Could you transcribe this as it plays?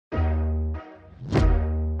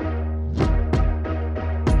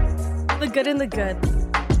good and the good.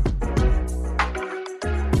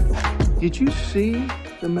 Did you see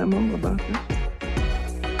the memo about this?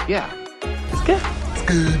 Yeah, It's good. it's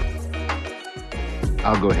good.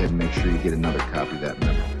 I'll go ahead and make sure you get another copy of that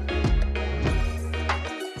memo.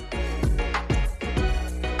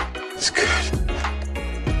 It's good.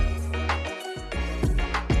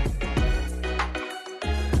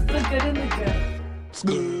 The good and the good. It's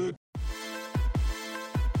good.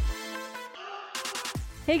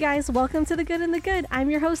 Hey guys, welcome to The Good and the Good. I'm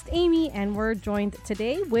your host, Amy, and we're joined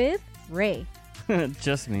today with Ray.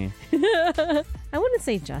 Just me. I wouldn't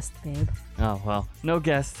say just, babe. Oh, well, no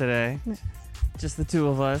guests today. Just the two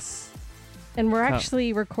of us. And we're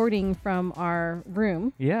actually recording from our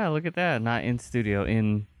room. Yeah, look at that. Not in studio,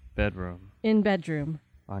 in bedroom. In bedroom.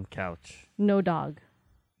 On couch. No dog.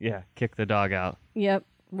 Yeah, kick the dog out. Yep,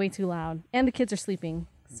 way too loud. And the kids are sleeping,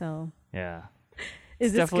 so... Yeah.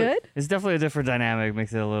 Is this good? It's definitely a different dynamic.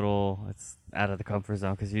 Makes it a little, it's out of the comfort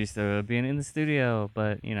zone because you're used to being in the studio.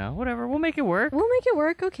 But, you know, whatever. We'll make it work. We'll make it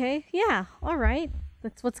work, okay. Yeah, all right.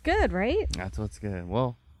 That's what's good, right? That's what's good.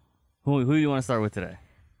 Well, who do you want to start with today?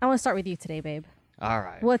 I want to start with you today, babe. All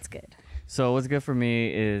right. What's good? So what's good for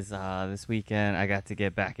me is this weekend I got to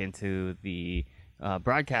get back into the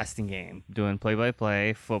broadcasting game, doing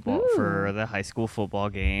play-by-play football for the high school football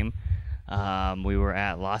game. We were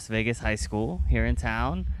at Las Vegas High School here in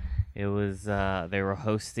town. It was they were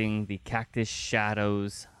hosting the Cactus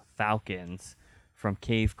Shadows Falcons from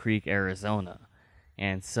Cave Creek, Arizona.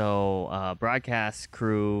 And so broadcast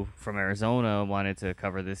crew from Arizona wanted to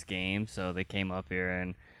cover this game, so they came up here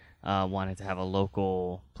and wanted to have a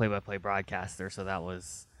local play-by-play broadcaster. So that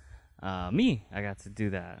was me. I got to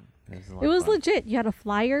do that. It was legit. You had a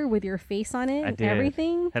flyer with your face on it I and did.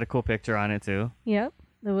 everything. Had a cool picture on it too. Yep.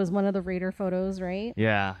 It was one of the Raider photos, right?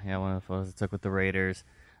 Yeah, one of the photos I took with the Raiders.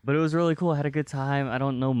 But it was really cool. I had a good time. I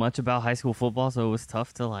don't know much about high school football, so it was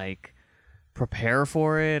tough to like prepare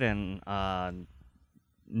for it and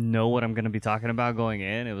know what I'm going to be talking about going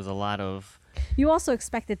in. It was a lot of... You also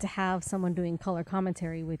expected to have someone doing color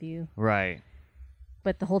commentary with you. Right.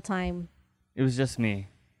 But the whole time... It was just me.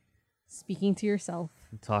 Speaking to yourself.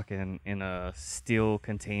 Talking in a steel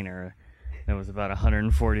container that was about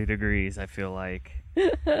 140 degrees, I feel like.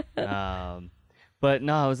 But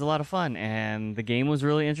no, it was a lot of fun. And the game was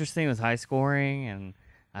really interesting. It was high scoring, and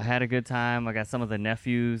I had a good time. I got some of the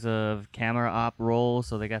nephews of camera op roles,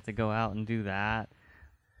 so they got to go out and do that.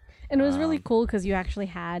 And it was really cool because you actually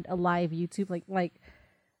had a live YouTube. Like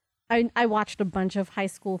I watched a bunch of high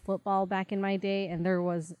school football back in my day, and there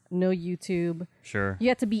was no YouTube. Sure. You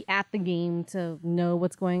had to be at the game to know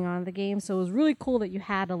what's going on in the game. So it was really cool that you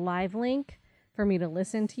had a live link for me to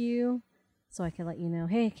listen to you, so I could let you know,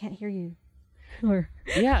 hey, I can't hear you. Or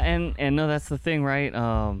Yeah, and no, that's the thing, right?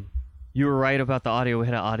 You were right about the audio. We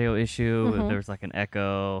had an audio issue. There was like an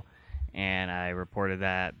echo, and I reported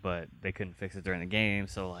that, but they couldn't fix it during the game.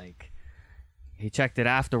 So like, he checked it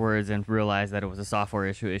afterwards and realized that it was a software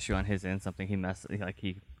issue on his end, something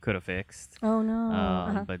he could have fixed. oh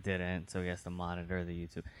no, But didn't. So he has to monitor the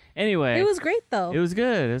YouTube. Anyway, it was great though. It was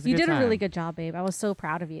good. It was a You good did a really time. good job, babe. I was so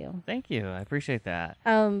proud of you. Thank you. I appreciate that.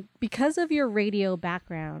 Because of your radio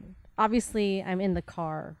background, obviously I'm in the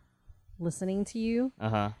car listening to you,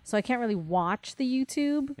 so I can't really watch the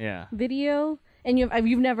YouTube Yeah. video. And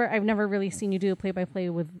I've never really seen you do a play-by-play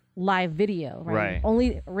with live video, right? Right.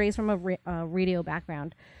 Only raised from a radio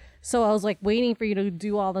background. So I was like waiting for you to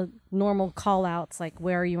do all the normal call outs, like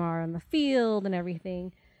where you are on the field and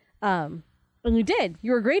everything. And you did.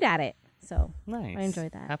 You were great at it. So Nice. I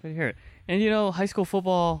enjoyed that. Happy to hear it. And you know, high school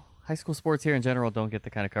football, high school sports here in general don't get the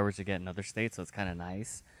kind of coverage you get in other states, so it's kind of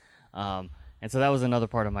nice. And so that was another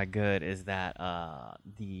part of my good is that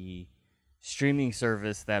the streaming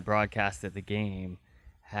service that broadcasted the game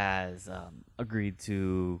has agreed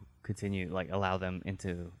to continue, like allow them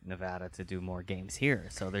into Nevada to do more games here.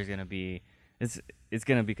 So there's going to be, it's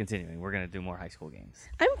going to be continuing. We're going to do more high school games.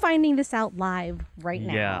 I'm finding this out live right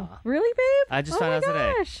now. Yeah. Really, babe? I just Oh found my out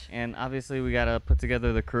today. gosh. And obviously we got to put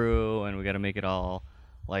together the crew and we got to make it all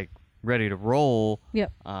like ready to roll.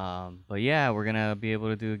 Yep. But yeah, we're going to be able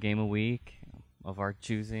to do a game a week of our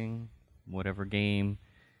choosing, whatever game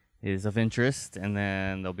is of interest, and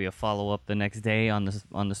then there'll be a follow-up the next day on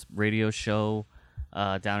this radio show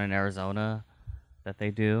down in Arizona that they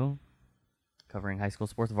do, covering high school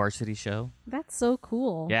sports, varsity show. That's so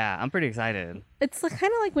cool. Yeah, I'm pretty excited. It's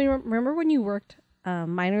kind of like remember when you worked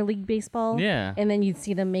minor league baseball? Yeah. And then you'd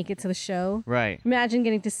see them make it to the show? Right. Imagine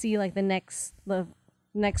getting to see like the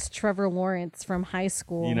next Trevor Lawrence from high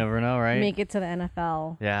school. You never know, right? Make it to the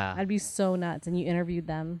NFL. Yeah. I'd be so nuts. And you interviewed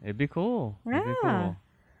them. It'd be cool. It'd be Yeah. cool.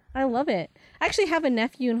 I love it. I actually have a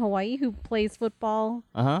nephew in Hawaii who plays football.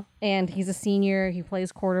 And he's a senior. He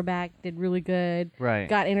plays quarterback. Did really good. Right.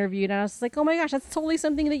 Got interviewed. And I was like, oh my gosh, that's totally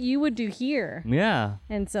something that you would do here. Yeah.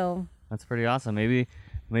 And so that's pretty awesome. Maybe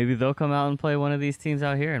they'll come out and play one of these teams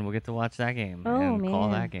out here, and we'll get to watch that game and call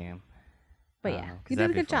that game. But yeah, you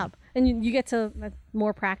did a good job. And you get to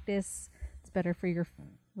more practice. It's better for your,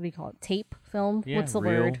 what do you call it, tape, film? Yeah, What's the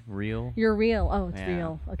word? Reel. Your reel. Oh, it's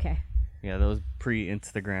real. Okay. Yeah, those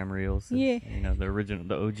pre-Instagram reels. Yeah. The original,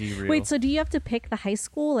 the OG reel. Wait, so do you have to pick the high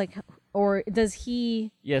school? Or does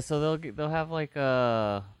he? Yeah, so they'll have like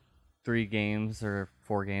 3 games or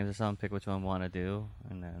 4 games or something. Pick which one we want to do,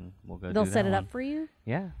 and then we'll go. They'll do set that it one. up for you?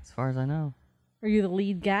 Yeah, as far as I know. Are you the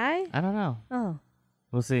lead guy? I don't know. Oh.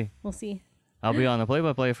 We'll see. We'll see. I'll be on the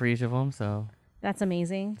play-by-play for each of them, so. That's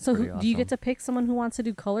amazing. So pretty do you get awesome. to pick someone who wants to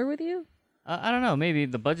do color with you? I don't know. Maybe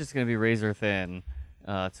the budget's going to be razor thin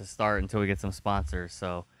to start until we get some sponsors.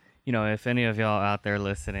 So, if any of y'all out there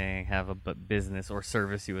listening have a business or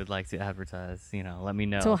service you would like to advertise, let me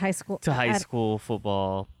know. To high school. To high school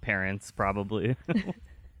football parents, probably.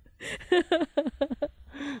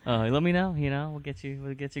 Let me know. We'll get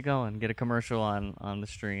you going. Get a commercial on the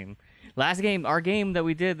stream. Our game that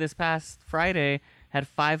we did this past Friday had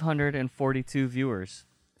 542 viewers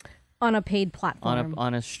On a paid platform.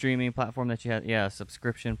 on a streaming platform that you had. Yeah, a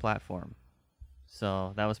subscription platform.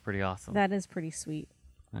 So that was pretty awesome. That is pretty sweet.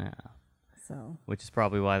 Yeah. So. Which is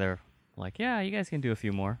probably why they're like, yeah, you guys can do a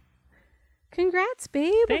few more. Congrats,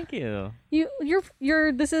 babe. Thank you.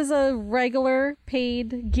 You're this is a regular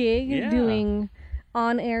paid gig doing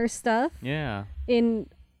on-air stuff. Yeah. In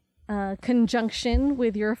conjunction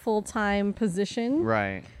with your full-time position.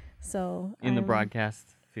 Right. So In the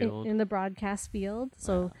broadcast field. In the broadcast field.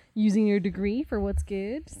 So using your degree for what's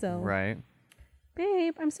good. So right.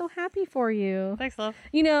 Babe, I'm so happy for you. Thanks, love.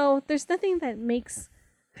 There's nothing that makes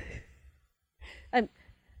I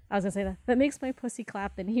was gonna say that makes my pussy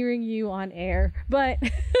clap than hearing you on air. But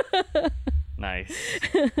nice.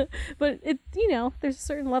 But it there's a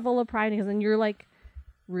certain level of pride because then you're like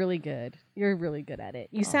really good. You're really good at it.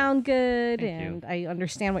 You sound good and I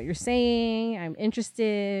understand what you're saying. I'm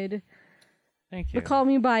interested. Thank you. But call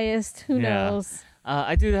me biased. Who knows?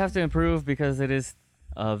 I do have to improve because it is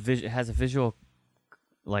it has a visual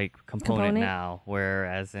component now,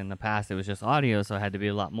 whereas in the past it was just audio, so it had to be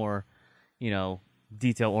a lot more,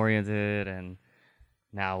 detail oriented, and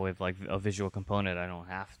now with a visual component, I don't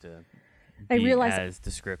have to be as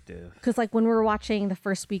descriptive. Because when we were watching the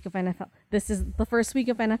first week of NFL, this is the first week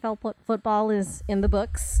of NFL football is in the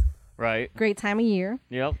books. Right. Great time of year.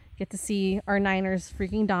 Yep. Get to see our Niners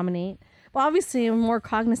freaking dominate. But obviously, I'm more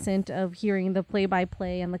cognizant of hearing the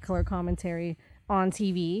play-by-play and the color commentary on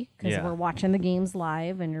TV because we're watching the games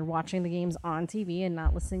live and you're watching the games on TV and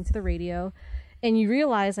not listening to the radio. And you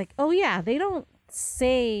realize they don't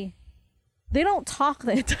talk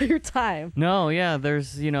the entire time. No, yeah,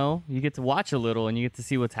 there's, you get to watch a little and you get to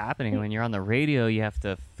see what's happening. When you're on the radio, you have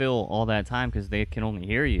to fill all that time because they can only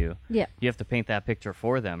hear you. Yeah. You have to paint that picture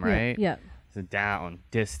for them, right? Yeah. So down,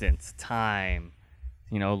 distance, time,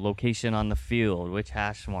 location on the field, which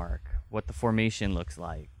hash mark, what the formation looks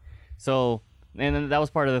like. So, and then that was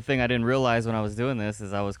part of the thing I didn't realize when I was doing this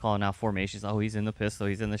is I was calling out formations. Oh, he's in the pistol,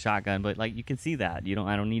 he's in the shotgun, but you can see that.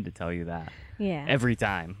 I don't need to tell you that. Yeah. Every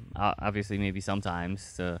time. Obviously, maybe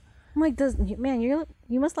sometimes. I'm like,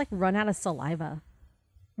 you must run out of saliva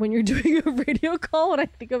when you're doing a radio call. When I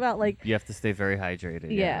think about you have to stay very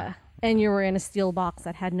hydrated. Yeah. And you were in a steel box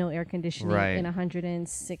that had no air conditioning right. in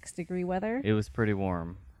 106-degree weather. It was pretty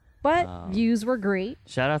warm. But views were great.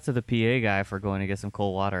 Shout out to the PA guy for going to get some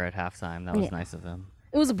cold water at halftime. That was nice of him.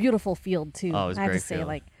 It was a beautiful field, too. Oh, it was a great have to field.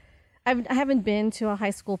 say, I haven't been to a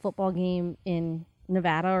high school football game in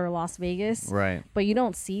Nevada or Las Vegas. Right. But you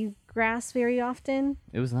don't see grass very often.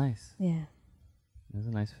 It was nice. Yeah. It was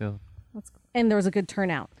a nice field. And there was a good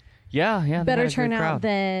turnout. Yeah. Better turnout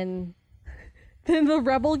than the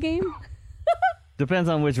Rebel game. Depends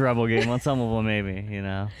on which Rebel game. On some of them, maybe,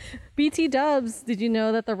 BT Dubs, did you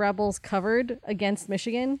know that the Rebels covered against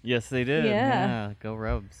Michigan? Yes, they did. Yeah. Go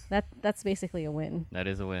Rebs. That's basically a win. That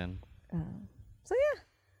is a win. So,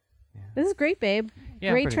 yeah. This is great, babe.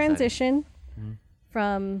 Yeah, great pretty transition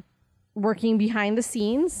from working behind the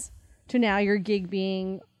scenes to now your gig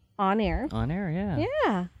being on air. On air, yeah.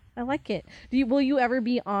 Yeah. I like it. Will you ever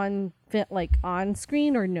be on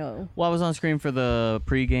screen or no? Well, I was on screen for the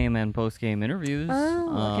pregame and postgame interviews.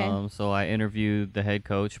 Oh, okay. So I interviewed the head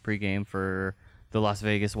coach pregame for the Las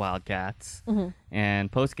Vegas Wildcats,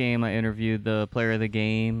 and postgame I interviewed the player of the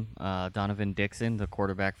game, Donovan Dixon, the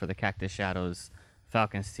quarterback for the Cactus Shadows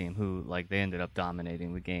Falcons team, who like they ended up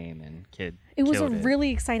dominating the game, and It was a killed it. really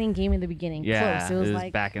exciting game in the beginning. Yeah, Close. It was it was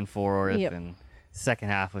like back and forth, Yep. and second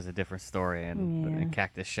half was a different story, and Yeah.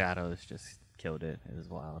 Cactus Shadows just killed it. It was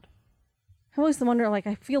wild. I always wonder, like,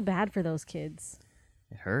 I feel bad for those kids.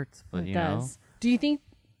 It hurts, but It you does. know. Do you think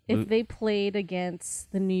if they played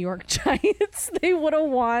against the New York Giants, they would have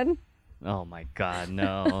won? Oh my God,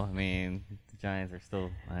 no! I mean, the Giants are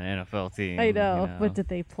still an NFL team. I know, you know. but did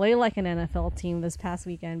they play like an NFL team this past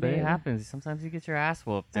weekend, But babe? it happens. Sometimes you get your ass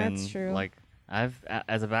whooped. That's and, true. Like as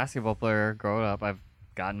a basketball player growing up, I've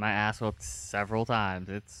gotten my ass whooped several times.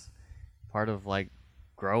 It's part of like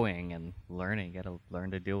growing and learning. You gotta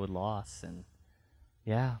learn to deal with loss, and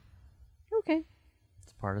yeah, Okay.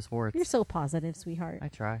 it's part of sports. You're so positive, sweetheart. I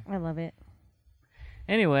try. I love it.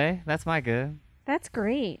 Anyway, that's my good. That's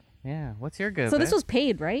great. Yeah. What's your good? So this babe? was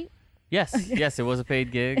paid, right? Yes, yes, it was a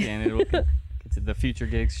paid gig, and it'll the future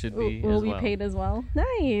gigs should be Will as be well. paid as well.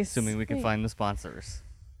 Nice. Assuming we can Great. find the sponsors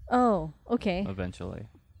Oh, okay. eventually.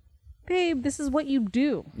 Babe, this is what you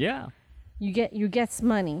do. Yeah. You get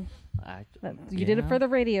money. You did it for the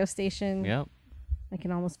radio station. Yep. I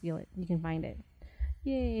can almost feel it. You can find it.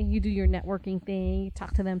 Yay, you do your networking thing, you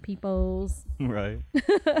talk to them peoples. Right.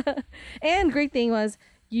 And great thing was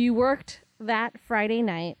you worked that Friday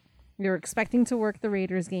night. You were expecting to work the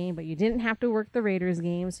Raiders game, but you didn't have to work the Raiders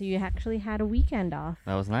game, so you actually had a weekend off.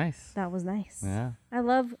 That was nice. That was nice. Yeah. I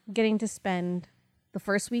love getting to spend the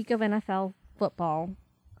first week of NFL football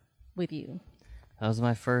with you That was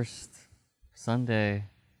my first Sunday.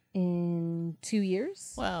 in 2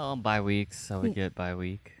 years. Well, bye weeks, so we get bye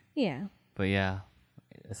week. Yeah, But yeah,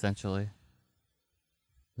 essentially, it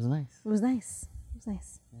was nice. it was nice. It was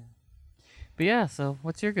nice. But yeah, so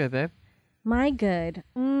what's your good, babe? My good.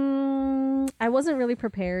 I wasn't really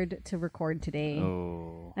prepared to record today.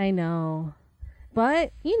 Oh. I know.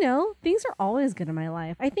 But, things are always good in my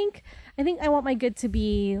life. I think I want my good to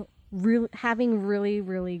be having really,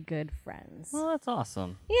 really good friends. Well, that's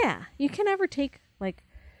awesome. Yeah. You can never take, like,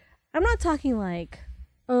 I'm not talking like,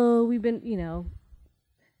 oh, we've been,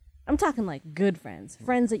 I'm talking like good friends.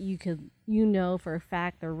 Friends that you for a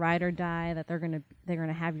fact they're ride or die, that they're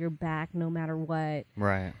gonna have your back no matter what.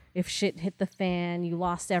 Right. If shit hit the fan, you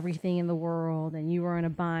lost everything in the world and you were in a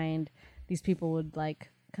bind, these people would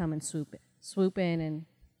like come and swoop in and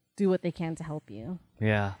do what they can to help you.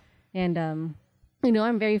 Yeah. And I'm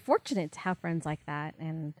very fortunate to have friends like that,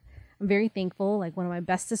 and I'm very thankful. Like, one of my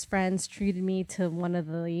bestest friends treated me to one of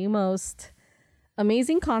the most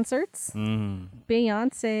amazing concerts.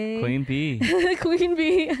 Beyonce. Queen Bee. Queen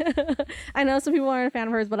Bee. I know some people aren't a fan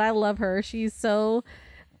of hers, but I love her. She's so,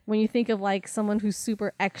 when you think of like someone who's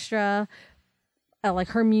super extra, like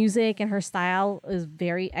her music and her style is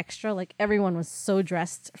very extra. Like, everyone was so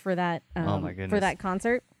dressed for that. Oh my goodness. For that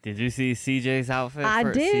concert. Did you see CJ's outfit? I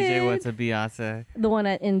CJ did. went to Beyonce. The one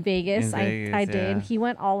in Vegas. In Vegas, I did. yeah. He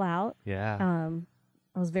went all out. Yeah.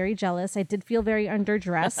 I was very jealous. I did feel very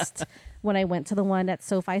underdressed when I went to the one at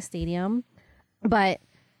SoFi Stadium. But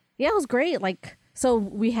yeah, it was great. Like, so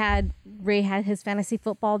Ray had his fantasy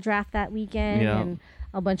football draft that weekend, Yeah. and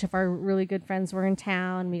a bunch of our really good friends were in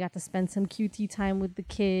town. We got to spend some QT time with the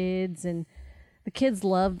kids, and the kids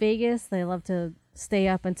love Vegas. They love to stay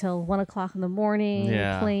up until 1:00 in the morning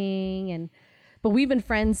Yeah. playing. But we've been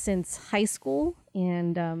friends since high school,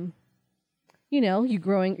 and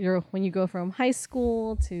when you go from high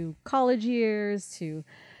school to college years to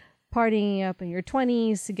partying up in your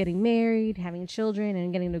 20s to getting married, having children,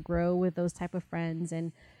 and getting to grow with those type of friends.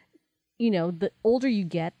 And the older you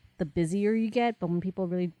get, the busier you get. But when people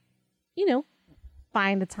really,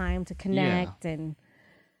 find the time to connect and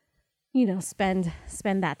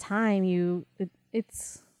spend that time,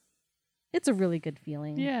 it's a really good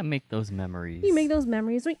feeling. Yeah, make those memories. You make those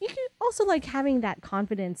memories. You can also like having that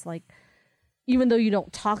confidence, like, even though you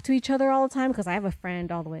don't talk to each other all the time, because I have a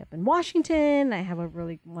friend all the way up in Washington. I have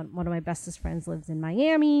one of my bestest friends lives in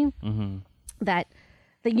Miami. Mm-hmm. That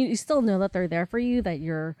you still know that they're there for you. That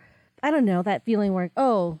you're, I don't know, that feeling where,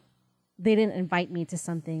 oh, they didn't invite me to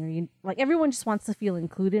something, or everyone just wants to feel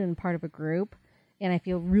included and part of a group. And I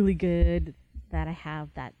feel really good that I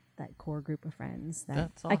have that core group of friends that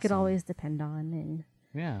That's I could awesome. always depend on. And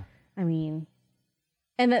Yeah. I mean,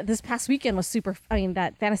 and that this past weekend was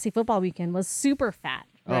that fantasy football weekend was super fat,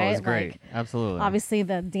 Oh, right? it was great. Like, Absolutely. obviously,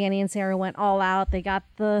 the Danny and Sarah went all out. They got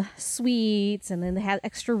the suites, and then they had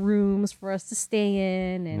extra rooms for us to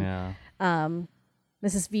stay in. And Yeah.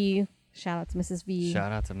 Mrs. V, shout out to Mrs. V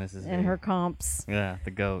Shout out to Mrs. and V. her comps. Yeah,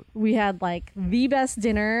 the goat. We had like the best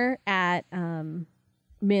dinner at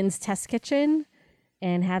Min's Test Kitchen.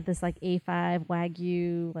 and had this like A5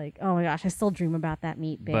 Wagyu. Like, oh my gosh, I still dream about that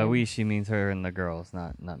meat, babe. By we, she means her and the girls,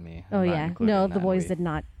 not me. Oh I'm not yeah, included no, in the that boys we. did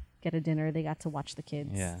not get a dinner. They got to watch the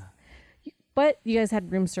kids. Yeah. But you guys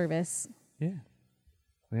had room service. Yeah.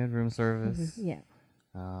 We had room service. Yeah.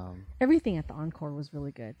 Um, Everything at the Encore was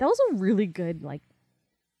really good. That was a really good, like,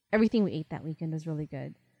 everything we ate that weekend was really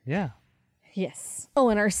good. yeah. Yes. Oh,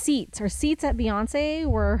 and our seats at Beyonce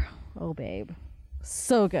were, oh, babe,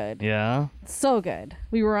 so good. Yeah. So good.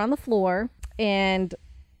 We were on the floor, and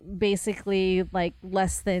basically, like,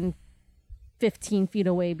 less than 15 feet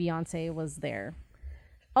away, Beyonce was there.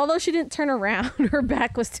 Although she didn't turn around, her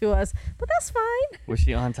back was to us, but that's fine. Was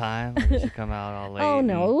she on time? Or did she come out all late? Oh,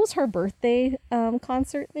 no, it was her birthday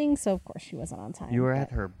concert thing, so of course she wasn't on time. You were but-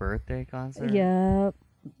 at her birthday concert? Yep.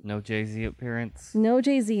 No Jay-Z appearance? No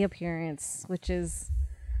Jay-Z appearance, which is...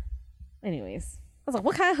 Anyways. I was like,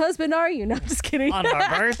 what kind of husband are you? No, I'm just kidding. On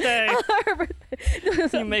her birthday? Her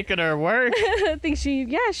birthday. You making her work? I think she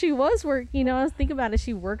was work. You know, I was thinking about it.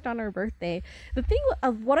 She worked on her birthday. The thing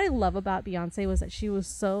of what I love about Beyonce was that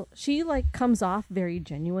she like comes off very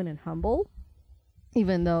genuine and humble,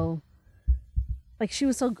 even though like she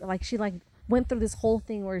was so like she like went through this whole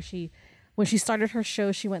thing where when she started her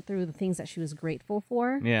show, she went through the things that she was grateful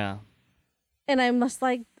for. Yeah. And I'm just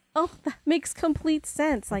like, oh, that makes complete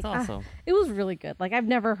sense. That's Like, awesome. it was really good. Like, I've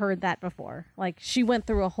never heard that before. Like, she went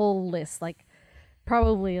through a whole list, like,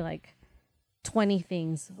 probably like 20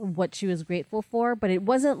 things of what she was grateful for. But it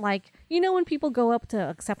wasn't like, you know, when people go up to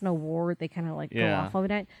accept an award, they kind of like go Yeah. off of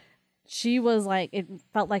it. She was like, it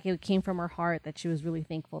felt like it came from her heart that she was really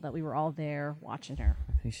thankful that we were all there watching her.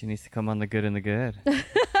 I think she needs to come on The Good and the Good.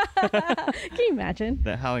 Can you imagine?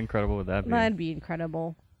 How incredible would that be? That'd be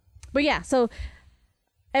incredible. But yeah, so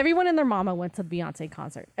everyone and their mama went to Beyonce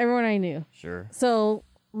concert. Everyone I knew. Sure. So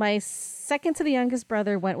my second to the youngest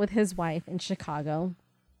brother went with his wife in Chicago.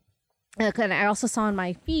 And I also saw on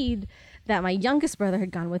my feed that my youngest brother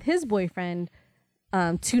had gone with his boyfriend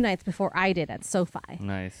 2 nights before I did at SoFi.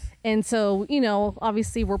 Nice. And so, you know,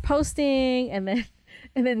 obviously we're posting, and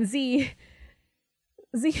then Z's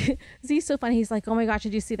so funny. He's like, oh my gosh,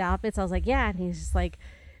 did you see the outfits? I was like, yeah. And he's just like,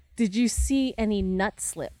 did you see any nut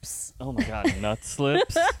slips? Oh my God, nut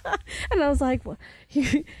slips? And I was like, well,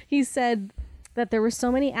 he said that there were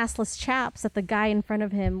so many assless chaps that the guy in front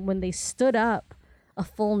of him, when they stood up, a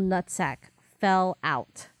full nutsack fell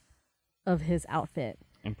out of his outfit.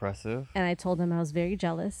 Impressive. And I told him I was very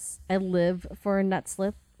jealous. I live for a nut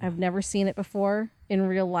slip. I've never seen it before in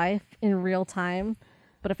real life, in real time.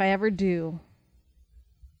 But if I ever do,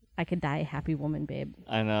 I could die a happy woman, babe.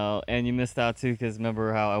 I know. And you missed out too, because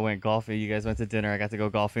remember how I went golfing? You guys went to dinner. I got to go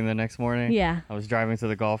golfing the next morning. Yeah. I was driving to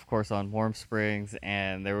the golf course on Warm Springs,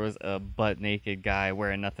 and there was a butt naked guy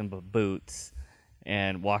wearing nothing but boots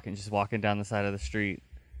and walking down the side of the street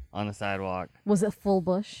on the sidewalk. Was it full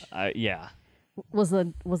bush? Yeah. Was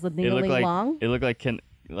the needling long? It looked like Ken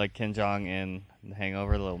Jeong in The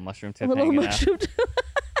Hangover, the little mushroom tip A little hanging mushroom.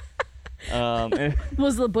 It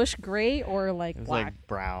Was the bush gray or like was black? like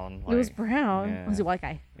brown. It was like- brown. yeah. Was he a white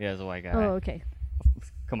guy? Yeah, it was a white guy. Oh, okay.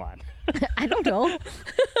 Come on. I don't know.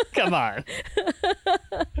 Come on.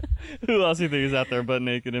 Who else do you think is out there butt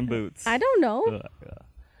naked in boots? I don't know.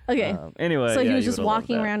 Okay. Anyway, So he yeah, was you just would've loved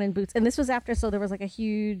walking that. around in boots, and this was after. So there was like a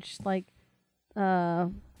huge like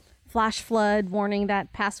flash flood warning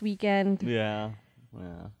that past weekend. Yeah.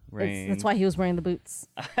 Rain. That's why he was wearing the boots.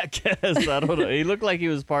 I guess. I don't know. He looked like he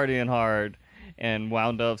was partying hard and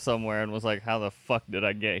wound up somewhere and was like, how the fuck did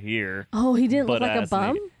I get here? Oh, he didn't look like a Butt-ass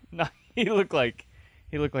bum. naked. No, he looked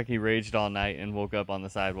like he raged all night and woke up on the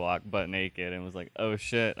sidewalk butt naked and was like, oh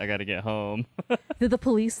shit, I gotta get home. Did the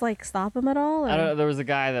police like stop him at all? I don't know, Or? there was a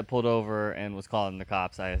guy that pulled over and was calling the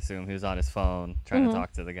cops. I assume he was on his phone trying Mm-hmm. to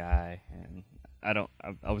talk to the guy. And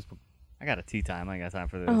I got a tea time. I got time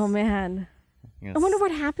for this. Oh man, I wonder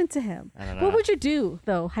what happened to him. I don't know. What would you do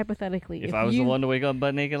though, hypothetically, if I was the one to wake up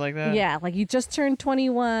butt naked like that. Yeah, like you just turned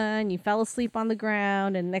 21, you fell asleep on the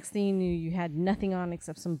ground, and next thing you knew, you had nothing on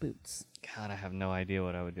except some boots. God, I have no idea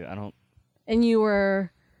what I would do. I don't. And you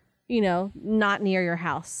were, you know, not near your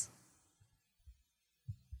house.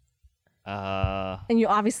 And you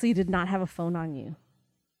obviously did not have a phone on you.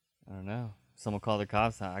 I don't know. Someone called the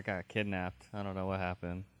cops. I got kidnapped. I don't know what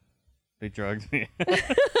happened. They drugged me.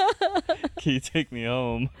 Can you take me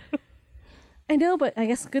home? I know, but I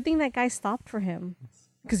guess good thing that guy stopped for him.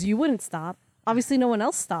 Because you wouldn't stop. Obviously, no one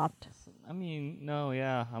else stopped. I mean, no,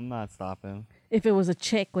 yeah, I'm not stopping. If it was a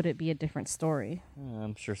chick, would it be a different story?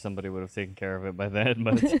 I'm sure somebody would have taken care of it by then,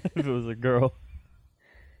 but if it was a girl.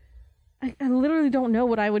 I literally don't know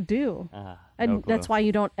what I would do. No And clue. that's why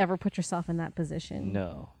you don't ever put yourself in that position.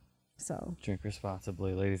 No. So Drink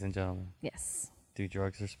responsibly, ladies and gentlemen. yes. Do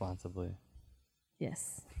drugs responsibly.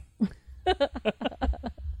 Yes.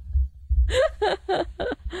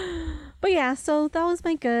 But yeah, so that was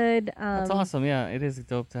my good. That's awesome. Yeah, it is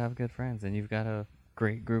dope to have good friends, and you've got a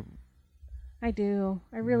great group. I do.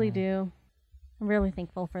 I really do. I'm really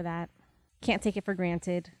thankful for that. Can't take it for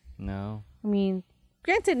granted. No. I mean,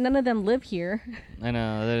 granted, none of them live here. I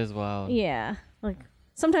know, that is wild. Yeah. Like,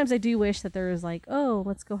 sometimes I do wish that there was like, oh,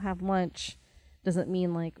 let's go have lunch. Doesn't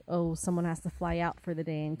mean like, oh, someone has to fly out for the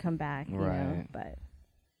day and come back. You know? Right. But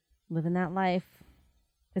living that life,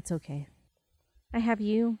 it's okay. I have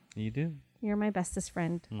you. You do? You're my bestest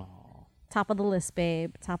friend. Aw. Top of the list,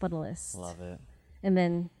 babe. Top of the list. Love it. And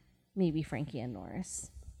then maybe Frankie and Norris.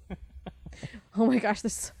 Oh my gosh,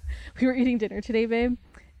 we were eating dinner today, babe.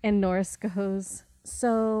 And Norris goes,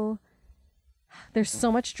 so there's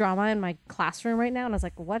so much drama in my classroom right now. And I was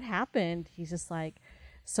like, what happened? He's just like,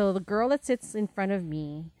 so the girl that sits in front of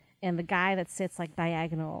me and the guy that sits like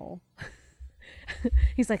diagonal,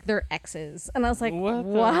 he's like, they're exes. And I was like, What?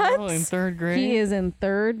 what? In third grade? He is in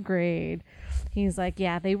third grade. He's like,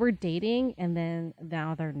 yeah, they were dating and then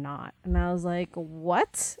now they're not. And I was like,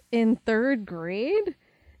 what? In third grade?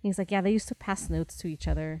 He's like, yeah, they used to pass notes to each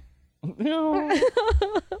other. No.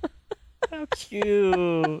 How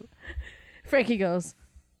cute. Frankie goes,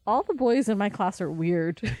 all the boys in my class are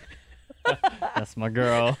weird. That's my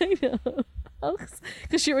girl. I know.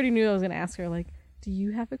 Because she already knew I was going to ask her, like, do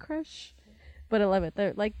you have a crush? But I love it.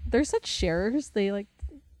 They're such sharers. They like,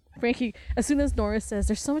 Frankie, as soon as Norris says,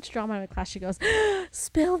 there's so much drama in my class, she goes,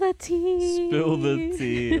 spill the tea. Spill the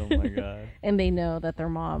tea. Oh my God. And they know that their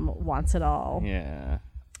mom wants it all. Yeah.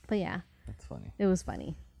 But yeah, That's funny. it was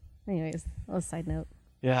funny. Anyways, that was a side note.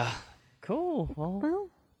 Yeah. Cool. Well,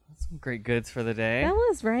 That's some great goods for the day. that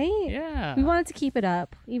was right. Yeah. We wanted to keep it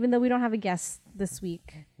up, even though we don't have a guest this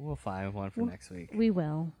week. We'll find one for next week. We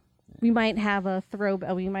will. We might have a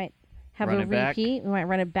throwback. We might have Run a it back. repeat. We might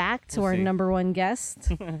run it back to We'll our see. number one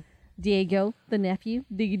guest, Diego, the nephew,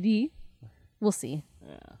 Diggy D. We'll see.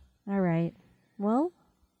 Yeah. All right. Well,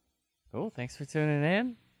 Cool. Thanks for tuning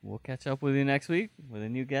in. We'll catch up with you next week with a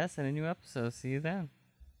new guest and a new episode. See you then.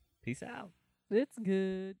 Peace out. it's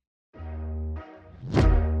good.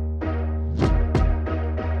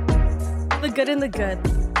 The good and the good.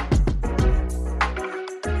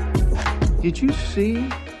 Did you see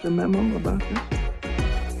the memo about this?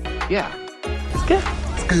 Yeah. It's good.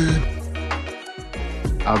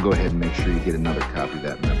 I'll go ahead and make sure you get another copy of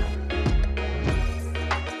that memo.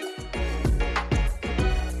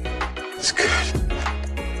 It's good.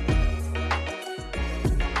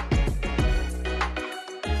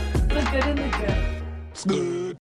 The good and the good. It's good.